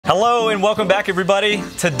Hello and welcome back, everybody.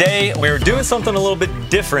 Today we're doing something a little bit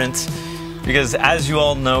different because, as you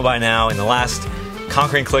all know by now, in the last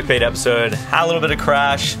Conquering Clickbait episode, had a little bit of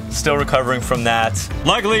crash, still recovering from that.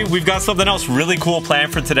 Luckily, we've got something else really cool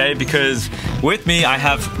planned for today because with me I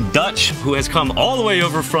have Dutch, who has come all the way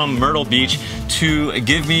over from Myrtle Beach to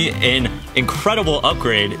give me an incredible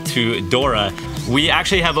upgrade to Dora. We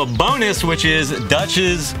actually have a bonus, which is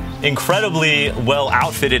Dutch's incredibly well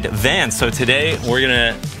outfitted van. So today we're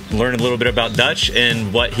gonna learn a little bit about Dutch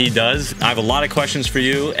and what he does. I have a lot of questions for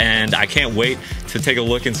you and I can't wait to take a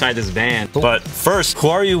look inside this van. Cool. But first, who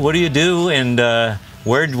are you, what do you do, and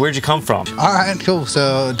where'd you come from? All right, cool.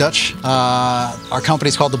 So Dutch, our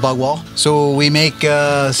company's called The Bug Wall. So we make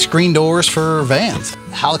screen doors for vans.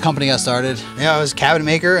 How the company got started, I was a cabinet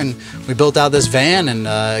maker and we built out this van, and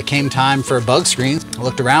it came time for bug screens. I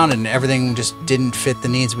looked around and everything just didn't fit the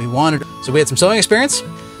needs we wanted. So we had some sewing experience,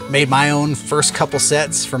 made my own first couple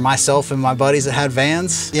sets for myself and my buddies that had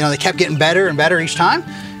vans. You know, they kept getting better and better each time.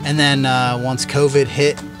 And then once COVID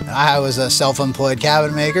hit, I was a self-employed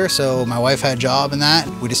cabinet maker, so my wife had a job in that.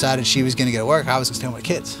 We decided she was gonna get to work, I was gonna stay home with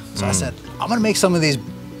the kids. So I said, I'm gonna make some of these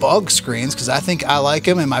bug screens because I think I like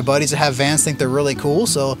them and my buddies that have vans think they're really cool.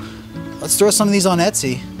 So let's throw some of these on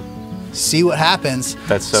Etsy, see what happens.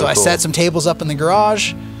 That's so cool. I set some tables up in the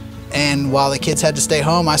garage, and while the kids had to stay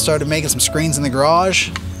home, I started making some screens in the garage.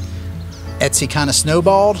 Etsy kind of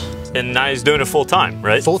snowballed. And now he's doing it full time,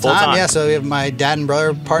 right? Full time, yeah. So we have my dad and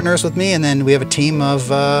brother partners with me, and then we have a team of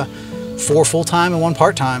 4 full-time and 1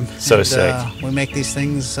 part-time. So sick. We make these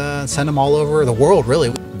things, send them all over the world, really.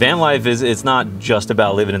 Van life it's not just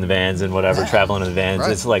about living in the vans and whatever, traveling in the vans.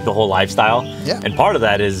 Right. It's like the whole lifestyle. Yeah. And part of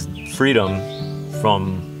that is freedom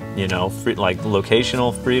from, you know, like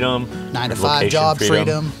locational freedom. 9 to 5 job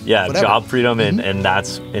freedom. Yeah, whatever. Job freedom,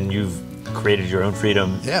 and you've created your own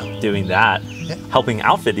freedom doing that, helping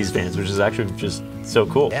outfit these vans, which is actually just so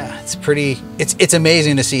cool. Yeah, it's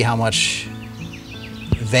amazing to see how much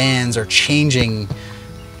vans are changing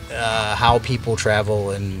how people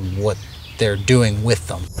travel and what they're doing with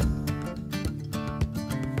them.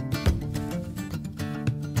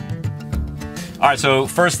 All right, so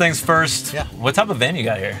first things first, what type of van you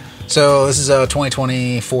got here? So this is a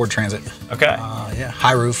 2020 Ford Transit. Okay. Yeah,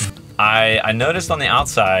 high roof. I noticed on the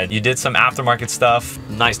outside, you did some aftermarket stuff,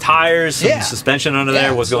 nice tires, some suspension under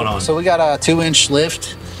there. What's going on? So we got a 2-inch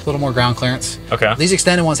lift, a little more ground clearance. Okay. These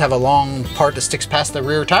extended ones have a long part that sticks past the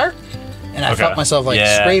rear tire. And I felt myself like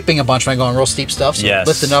scraping a bunch when I go on real steep stuff. So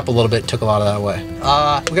lifting up a little bit took a lot of that away.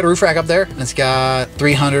 We got a roof rack up there, and it's got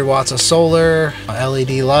 300 watts of solar,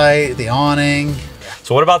 LED light, the awning.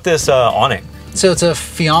 So what about this awning? So it's a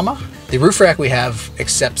Fiamma. The roof rack we have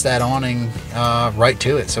accepts that awning right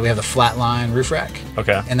to it. So we have the flat line roof rack.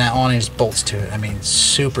 Okay. And that awning just bolts to it. I mean,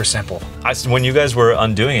 super simple. When you guys were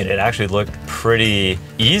undoing it, it actually looked pretty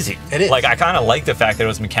easy. It is. Like, I kind of like the fact that it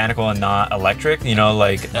was mechanical and not electric. You know,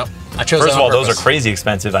 like, nope. I chose first of all, those are crazy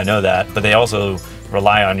expensive, I know that, but they also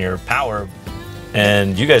rely on your power.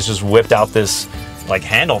 And you guys just whipped out this like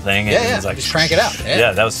handle thing and it was like, just crank it out.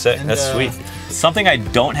 Yeah, that was sick. And, that's sweet. Something I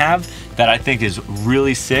don't have that I think is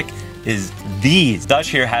really sick is these. Dutch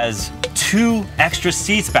here has 2 extra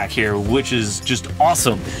seats back here, which is just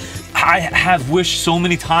awesome. I have wished so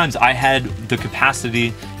many times I had the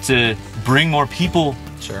capacity to bring more people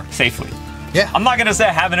safely. Yeah. I'm not gonna say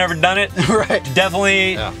I haven't ever done it. Right.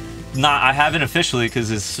 Definitely not. I haven't officially because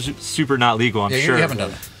it's super not legal, I'm sure. You haven't done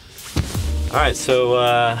it. All right, so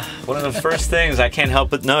one of the first things I can't help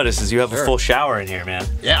but notice is you have a full shower in here, man.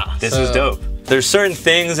 Yeah. This is dope. There's certain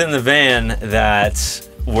things in the van that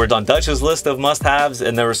were on Dutch's list of must-haves,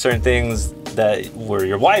 and there were certain things that were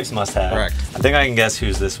your wife's must-have. Correct. I think I can guess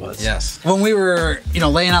whose this was. Yes. When we were,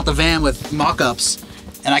 laying out the van with mock-ups,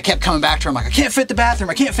 and I kept coming back to her, I'm like, I can't fit the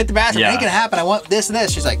bathroom, I can't fit the bathroom, it ain't gonna happen, I want this and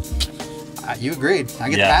this. She's like, you agreed, I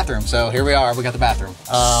get the bathroom. So here we are, we got the bathroom.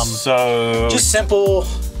 So just simple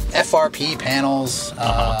FRP panels.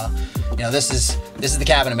 This is the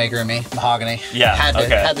cabinet maker in me, mahogany. Yeah,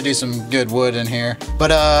 had to do some good wood in here.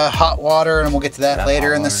 But hot water, and we'll get to that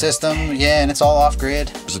later in the system. Yeah, and it's all off grid.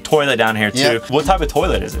 There's a toilet down here too. Yep. What type of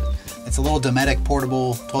toilet is it? It's a little Dometic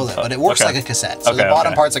portable toilet, but it works like a cassette. So the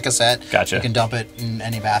bottom part's a cassette. Gotcha. You can dump it in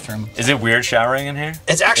any bathroom. Is it weird showering in here?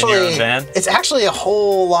 It's actually, in your own van? It's actually a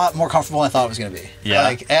whole lot more comfortable than I thought it was gonna be. Yeah.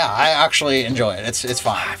 I actually enjoy it. It's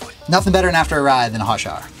fine. Nothing better than after a ride than a hot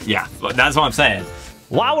shower. Yeah, that's what I'm saying.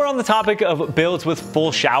 While we're on the topic of builds with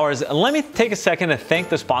full showers, let me take a second to thank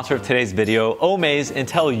the sponsor of today's video, Omaze, and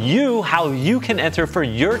tell you how you can enter for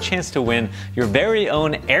your chance to win your very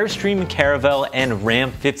own Airstream Caravel and Ram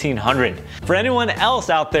 1500. For anyone else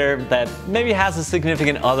out there that maybe has a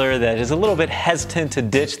significant other that is a little bit hesitant to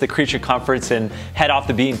ditch the creature comforts and head off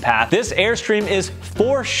the beaten path, this Airstream is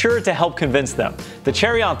for sure to help convince them. The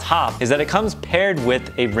cherry on top is that it comes paired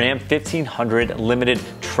with a Ram 1500 limited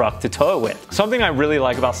truck to tow it with. Something I really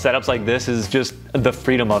like about setups like this is just the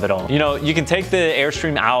freedom of it all. You know, you can take the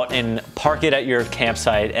Airstream out and park it at your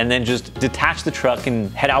campsite and then just detach the truck and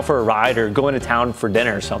head out for a ride or go into town for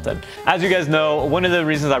dinner or something. As you guys know, one of the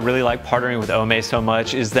reasons I really like partnering with Omaze so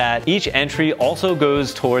much is that each entry also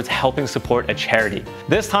goes towards helping support a charity.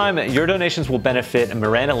 This time, your donations will benefit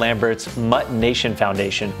Miranda Lambert's MuttNation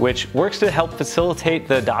Foundation, which works to help facilitate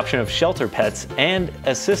the adoption of shelter pets and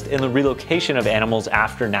assist in the relocation of animals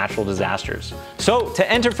after natural disasters. So to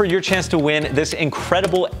enter for your chance to win this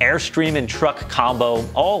incredible Airstream and truck combo,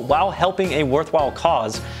 all while helping a worthwhile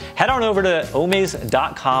cause, head on over to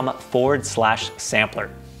omaze.com/sampler.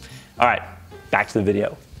 All right, back to the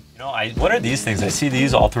video. You know, what are these things? I see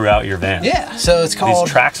these all throughout your van. Yeah, so it's called...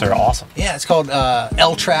 These tracks are awesome. Yeah, it's called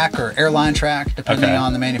L-track or airline track, depending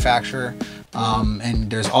on the manufacturer. And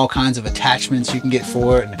there's all kinds of attachments you can get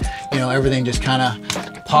for it. And, you know, everything just kind of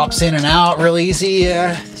pops in and out real easy.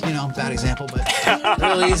 You know, bad example, but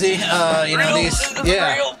real easy. You know, these,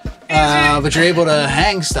 yeah. But you're able to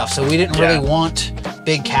hang stuff. So we didn't really want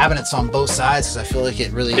big cabinets on both sides because I feel like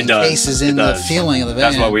it really encases in the feeling of the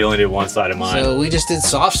van. That's why we only did one side of mine. So we just did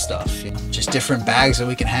soft stuff, you know, just different bags that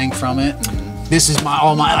we can hang from it. And this is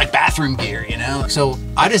all my like bathroom gear, you know. So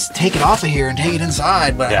I just take it off of here and take it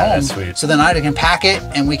inside, but at home. That's sweet. So then I can pack it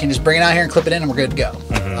and we can just bring it out here and clip it in and we're good to go.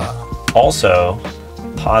 Also,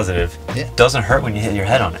 positive, it doesn't hurt when you hit your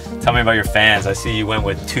head on it. Tell me about your fans. I see you went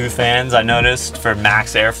with 2 fans, I noticed, for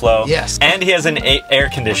max airflow. Yes. And he has an air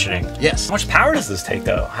conditioning. Yes. How much power does this take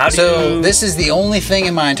though? How do So this is the only thing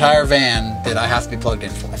in my entire van that I have to be plugged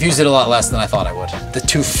in for. I've used it a lot less than I thought I would. The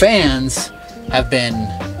 2 fans have been,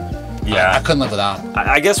 I couldn't live without them.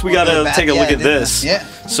 I guess we gotta take a look at this. Yeah.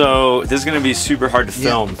 So this is gonna be super hard to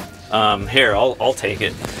film. Here, I'll take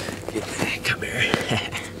it. Come here.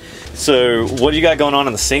 So what do you got going on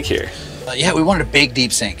in the sink here? Yeah, we wanted a big,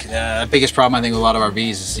 deep sink. Biggest problem I think with a lot of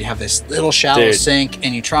RVs is you have this little shallow sink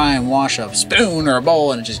and you try and wash a spoon or a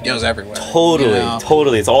bowl and it just goes everywhere. Totally, you know?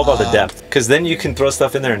 totally. It's all about the depth. Because then you can throw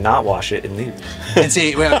stuff in there and not wash it and leave. And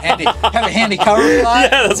see, we have a handy cover lot.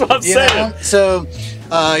 Yeah, that's what I'm saying. Know? So,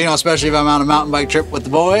 you know, especially if I'm on a mountain bike trip with the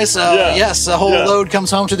boys, yes, the whole load comes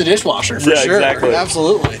home to the dishwasher for sure. Exactly.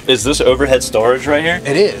 Absolutely. Is this overhead storage right here?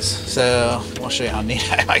 It is. So I'll show you how neat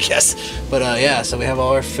I am, I guess. But yeah, so we have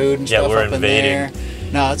all our food and stuff up in there.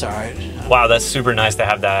 No, it's all right. Wow, that's super nice to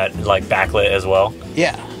have that like backlit as well.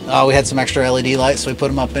 Yeah. We had some extra LED lights, so we put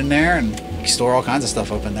them up in there and you store all kinds of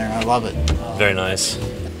stuff up in there. I love it. Very nice.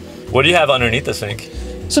 What do you have underneath the sink?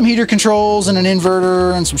 Some heater controls and an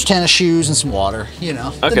inverter and some tennis shoes and some water, you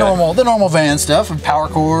know, the normal van stuff, and power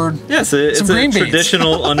cord. Yeah, so it's a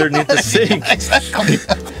traditional underneath the sink. Exactly.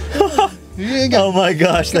 Oh my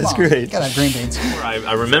gosh, that's great. Gotta have green beans.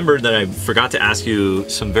 I remembered that I forgot to ask you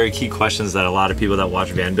some very key questions that a lot of people that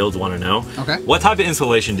watch van builds want to know. Okay. What type of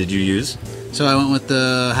insulation did you use? So I went with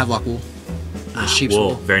the Havelock wool. Sheep's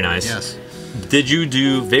wool. Very nice. Yes. Did you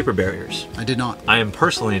do vapor barriers? I did not. I am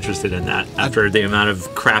personally interested in that after the amount of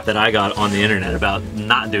crap that I got on the internet about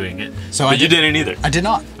not doing it. So you didn't either? I did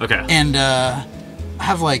not. Okay. And I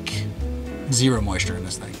have like 0 moisture in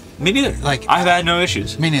this thing. Me neither. Like I've had no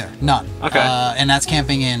issues. Me neither. None. Okay. And that's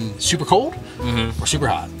camping in super cold or super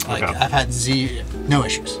hot. Like I've had no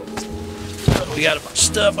issues. So we got a bunch of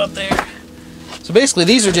stuff up there. So basically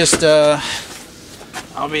these are just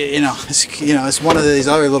I mean, it's one of these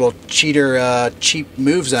other little cheap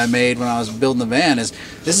moves I made when I was building the van. This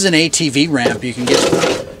is an ATV ramp you can get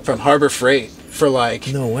from Harbor Freight for like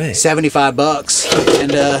 $75,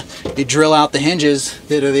 and you drill out the hinges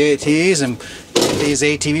that are the ATVs, and these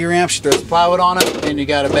ATV ramps, you throw some plywood on it, and you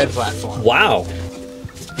got a bed platform. Wow.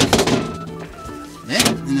 Yeah,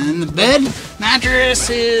 and then the bed mattress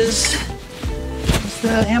is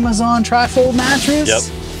the Amazon trifold mattress. Yep.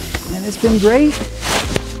 And it's been great.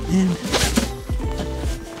 And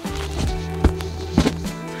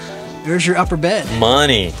there's your upper bed.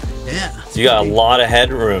 Money. Yeah. So you got a lot of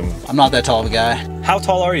headroom. I'm not that tall of a guy. How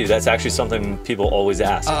tall are you? That's actually something people always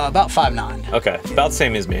ask. About 5'9". Okay, about the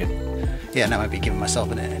same as me. Yeah, and I might be giving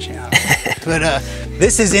myself an inch, you know. But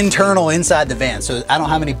this is internal inside the van, so I don't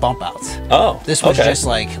have any bump outs. Oh, this was just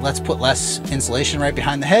like, let's put less insulation right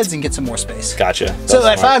behind the heads and get some more space. Gotcha. So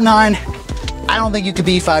at 5'9", I don't think you could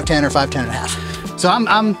be 5'10" or 5'10 and a half. So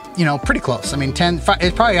I'm you know, pretty close. I mean,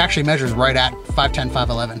 it probably actually measures right at 5'10",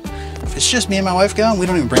 5'11". If it's just me and my wife going, we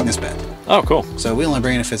don't even bring this bed. Oh, cool. So we only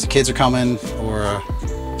bring it if it's the kids are coming or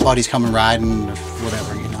buddies coming riding or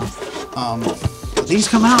whatever, you know. These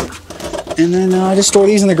come out, and then I just store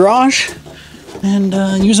these in the garage and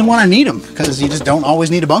use them when I need them, because you just don't always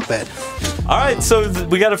need a bunk bed. All right, so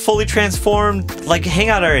we got a fully transformed like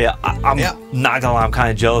hangout area. I'm not gonna lie, I'm kind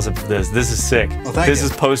of jealous of this. This is sick. Well, thank this you.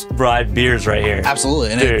 is post-ride beers right here.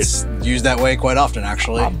 Absolutely, and Dude. it's used that way quite often,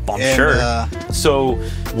 actually. I'm sure. So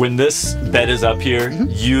when this bed is up here,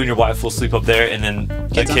 you and your wife will sleep up there, and then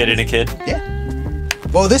a kid and a kid? Yeah.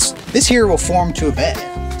 Well, this here will form to a bed.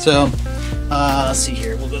 So let's see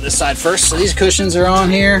here. We'll go this side first. So these cushions are on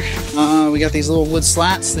here. We got these little wood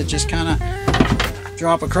slats that just kind of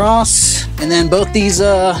drop across. And then both these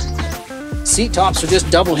seat tops are just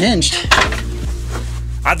double hinged.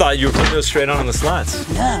 I thought you were putting those straight on the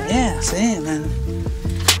slats. Yeah, see, and then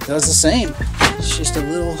does the same. It's just a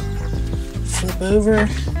little flip over.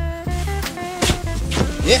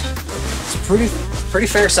 Yeah, it's pretty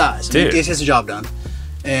fair size. Dude. It gets the job done.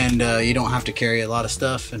 And you don't have to carry a lot of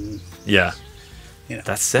stuff, and Yeah. you know.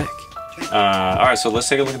 That's sick. All right, so let's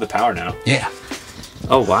take a look at the power now. Yeah.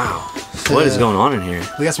 Oh, wow. What is going on in here?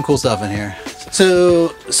 We got some cool stuff in here.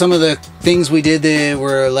 So some of the things we did that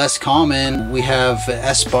were less common, we have an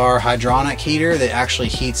S-bar hydronic heater that actually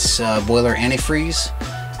heats boiler antifreeze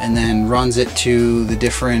and then runs it to the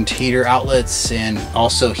different heater outlets, and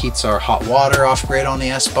also heats our hot water off grid on the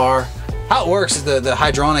S-bar. How it works is the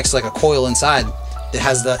hydronic's like a coil inside that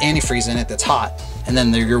has the antifreeze in it that's hot, and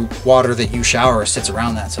then your water that you shower sits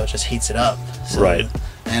around that, so it just heats it up. So, Right.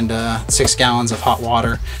 And 6 gallons of hot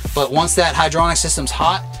water. But once that hydronic system's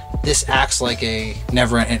hot, this acts like I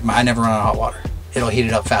never run out of hot water. It'll heat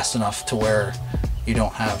it up fast enough to where you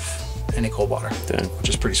don't have any cold water, which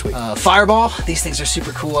is pretty sweet. Fireball, these things are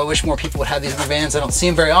super cool. I wish more people would have these in their vans. I don't see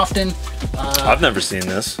them very often. I've never seen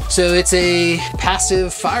this. So it's a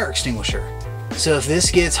passive fire extinguisher. So if this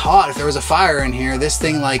gets hot, if there was a fire in here, this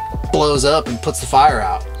thing like blows up and puts the fire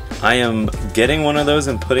out. I am getting one of those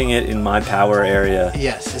and putting it in my power area.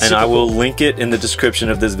 Yes. And I will link it in the description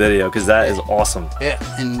of this video, because that is awesome. Yeah,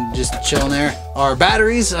 and just chilling there. Our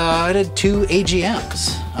batteries, I did 2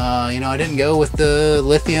 AGMs. You know, I didn't go with the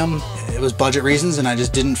lithium. It was budget reasons, and I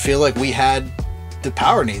just didn't feel like we had the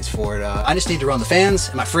power needs for it. I just need to run the fans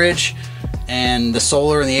in my fridge, and the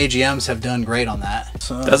solar and the AGMs have done great on that.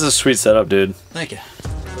 So, That's a sweet setup, dude. thank you.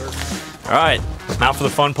 All right, now for the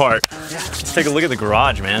fun part. Yeah. Let's take a look at the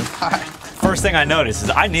garage, man. All right. First thing I noticed is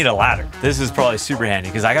I need a ladder. This is probably super handy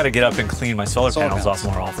because I got to get up and clean my solar panels off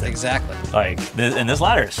more often. Exactly. Like, and this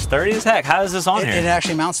ladder is sturdy as heck. How is this on here? It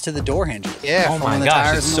actually mounts to the door hinge. Yeah. Oh my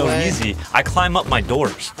gosh, it's so easy. I climb up my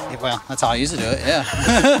doors. Yeah, well, that's how I used to do it, yeah.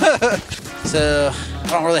 So I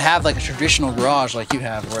don't really have like a traditional garage like you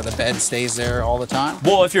have where the bed stays there all the time.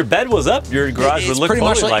 Well, if your bed was up, your garage would look pretty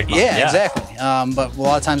much like mine. Yeah, exactly. But a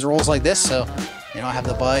lot of times it rolls like this, so you know, I have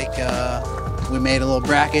the bike. We made a little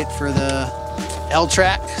bracket for the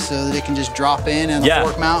L-track so that it can just drop in and the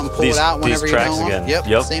fork mount and pull it out whenever you want. Again.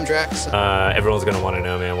 Yep, same tracks. Everyone's gonna want to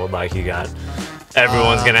know, man, what bike you got.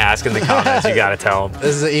 Everyone's gonna ask in the comments. You gotta tell them.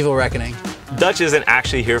 This is an evil reckoning. Dutch isn't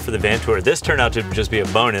actually here for the van tour. This turned out to just be a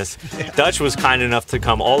bonus. Dutch was kind enough to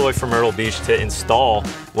come all the way from Myrtle Beach to install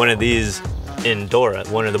one of these in Dora,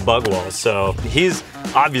 one of the bug walls. So he's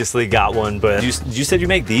obviously got one, but you said you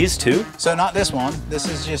make these too? So not this one. This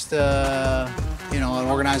is just you know, an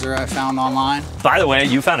organizer I found online. By the way,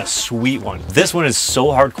 you found a sweet one. This one is so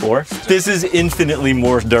hardcore. This is infinitely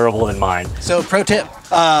more durable than mine. So pro tip,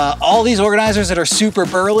 all these organizers that are super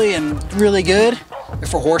burly and really good, they're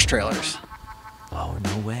for horse trailers. Oh,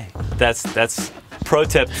 no way. That's pro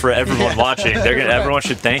tip for everyone watching. Everyone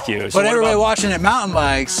should thank you. So but everybody watching at mountain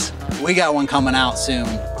bikes, we got one coming out soon.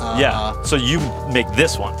 Yeah, so you make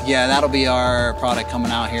this one. Yeah, that'll be our product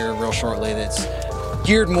coming out here real shortly. That's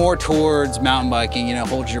geared more towards mountain biking, you know,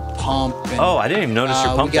 holds your pump. And, oh, I didn't even notice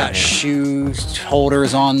your pump. We got shoe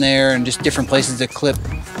holders on there and just different places to clip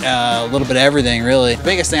a little bit of everything, really. The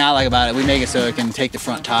biggest thing I like about it, we make it so it can take the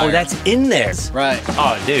front tire. Oh, that's in there. Right.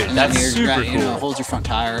 Oh, dude, and that's super cool. You know, holds your front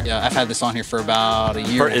tire. Yeah, I've had this on here for about a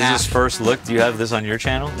year and a half. Is this first look? Do you have this on your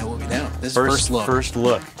channel? No, this is first look. First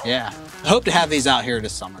look. Yeah. Hope to have these out here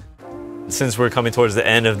this summer. Since we're coming towards the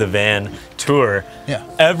end of the van tour, yeah,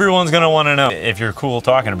 everyone's gonna want to know if you're cool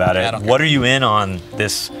talking about it. What are you in on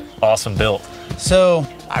this awesome build? So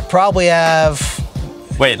I probably have.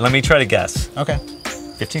 Wait, let me try to guess. Okay.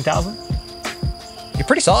 15,000? You're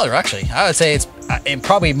pretty solid, actually. I would say it's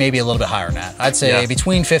probably maybe a little bit higher than that. I'd say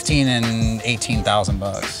between 15 and 18,000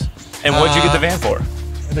 bucks. And what'd you get the van for?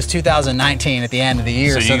 It was 2019 at the end of the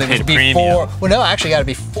year, so it was paid before. premium. Well, no, actually, got it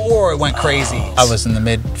before it went crazy. I was in the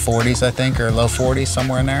mid 40s, I think, or low 40s,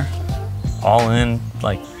 somewhere in there. All in,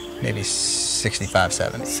 like Maybe 65,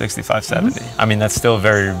 70. 65, 70. I mean, that's still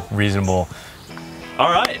very reasonable.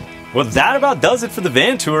 All right. Well, that about does it for the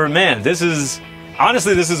van tour. Man,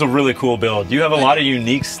 honestly, this is a really cool build. You have a lot of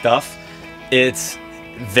unique stuff. It's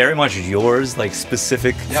very much yours, like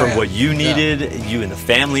specific for what you needed, you and the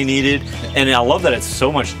family needed. And I love that it's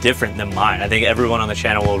so much different than mine. I think everyone on the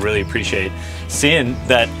channel will really appreciate seeing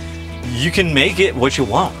that you can make it what you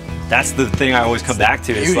want. That's the thing I always come back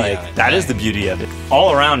to. It's like, that is the beauty of it.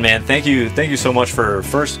 All around, man, thank you so much for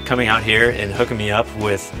first coming out here and hooking me up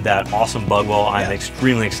with that awesome bug wall. I'm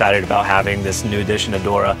extremely excited about having this new addition to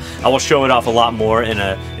Dora. I will show it off a lot more in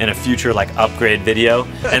a future like upgrade video.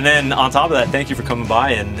 And then on top of that, thank you for coming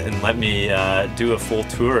by and let me do a full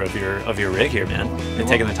tour of your rig here, man, and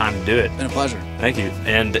taking the time to do it. Been a pleasure. Thank you.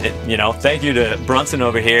 And you know, thank you to Brunson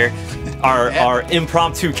over here, our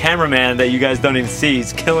impromptu cameraman that you guys don't even see.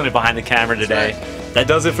 He's killing it behind the camera today. Right. That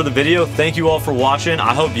does it for the video. Thank you all for watching.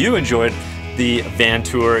 I hope you enjoyed the van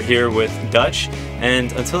tour here with Dutch.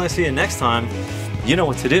 And until I see you next time, you know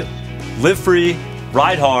what to do. Live free,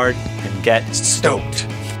 ride hard, and get stoked.